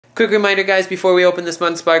Quick reminder, guys, before we open this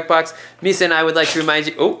month's BarkBox, Misa and I would like to remind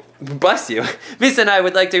you, oh, bless you. Misa and I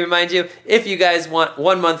would like to remind you, if you guys want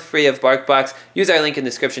 1 month free of BarkBox, use our link in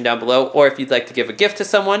the description down below, or if you'd like to give a gift to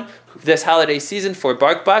someone this holiday season for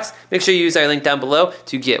BarkBox, make sure you use our link down below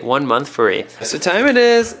to get 1 month free. That's what time it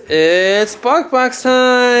is. It's BarkBox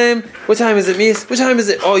time. What time is it, Mies? What time is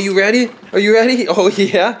it? Oh, you ready? Are you ready? Oh,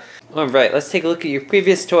 yeah. All right, let's take a look at your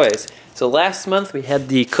previous toys. So last month we had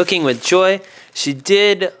the Cooking with Joy. She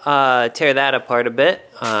did tear that apart a bit.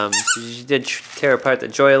 She did tear apart the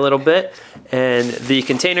Joy a little bit. And the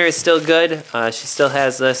container is still good. She still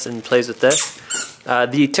has this and plays with this.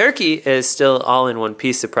 The turkey is still all in one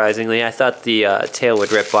piece, surprisingly. I thought the tail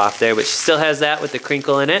would rip off there, but she still has that with the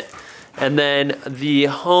crinkle in it. And then the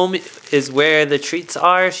home is where the treats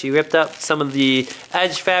are. She ripped up some of the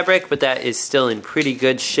edge fabric, but that is still in pretty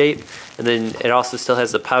good shape. And then it also still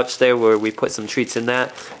has the pouch there where we put some treats in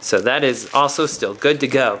that. So that is also still good to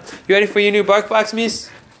go. You ready for your new BarkBox,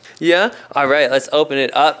 Mies? Yeah? Alright, let's open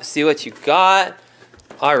it up, see what you got.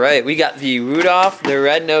 Alright, we got the Rudolph the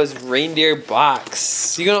Red-Nosed Reindeer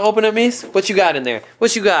box. You gonna open it, Mies? What you got in there?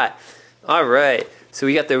 What you got? Alright, so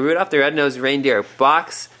we got the Rudolph the Red-Nosed Reindeer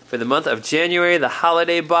box for the month of January, the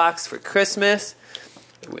holiday box for Christmas.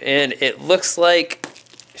 And it looks like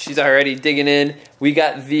she's already digging in. We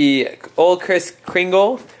got the Old Kris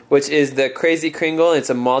Kringle, which is the Crazy Kringle. It's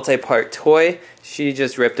a multi-part toy. She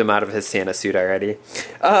just ripped him out of his Santa suit already.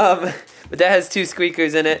 But that has 2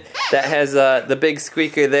 squeakers in it. That has the big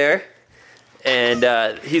squeaker there.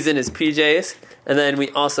 And he's in his PJs. And then we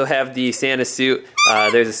also have the Santa suit.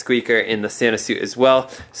 There's a squeaker in the Santa suit as well.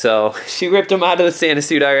 So she ripped him out of the Santa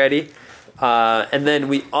suit already. And then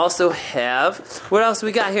we also have, what else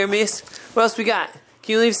we got here, Mies? What else we got?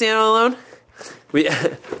 Can you leave Santa alone?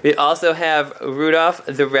 We also have Rudolph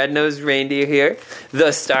the Red-Nosed Reindeer here,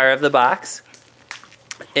 the star of the box.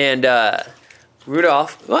 And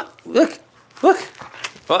Rudolph, what? Look. What?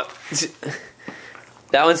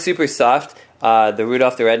 That one's super soft. The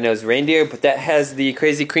Rudolph the Red-Nosed Reindeer, but that has the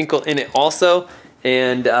Crazy Crinkle in it also,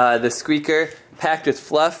 and the squeaker packed with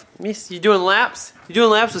fluff. Mies, you doing laps? You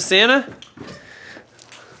doing laps with Santa?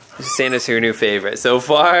 Santa's her new favorite so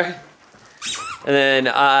far. And then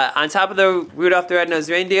on top of the Rudolph the Red-Nosed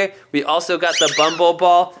Reindeer, we also got the Bumble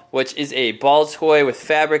Ball, which is a ball toy with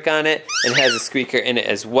fabric on it and has a squeaker in it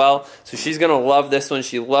as well. So she's gonna love this one.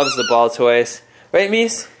 She loves the ball toys. Right,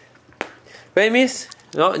 Mies? Right, Mies?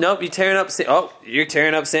 No, nope, you're tearing up Santa. Oh, you're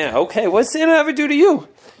tearing up Santa. Okay, what did Santa ever do to you?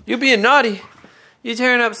 You're being naughty. You're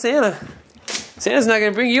tearing up Santa. Santa's not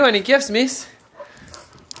going to bring you any gifts, Mies.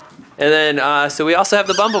 And then, so we also have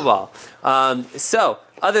the Bumble Ball. So,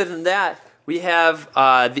 other than that, we have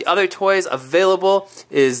the other toys available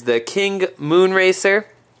is the King Moon Racer,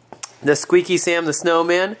 the Squeaky Sam the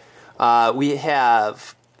Snowman. We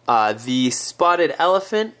have the Spotted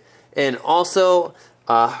Elephant, and also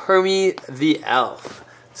Hermie the Elf.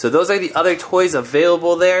 So those are the other toys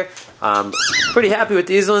available there. Pretty happy with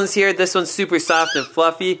these ones here. This one's super soft and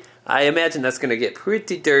fluffy. I imagine that's going to get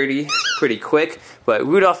pretty dirty pretty quick. But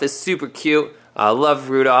Rudolph is super cute. I love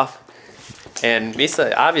Rudolph. And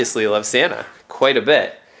Misa obviously loves Santa quite a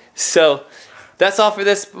bit. So that's all for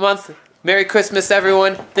this month. Merry Christmas,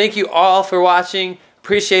 everyone. Thank you all for watching.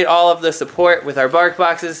 Appreciate all of the support with our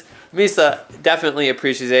BarkBoxes. Misa definitely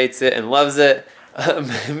appreciates it and loves it.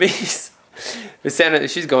 Santa,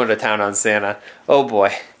 she's going to town on Santa. Oh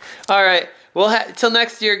boy. Alright, well, till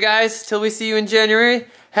next year, guys. Till we see you in January.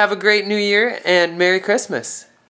 Have a great new year and Merry Christmas.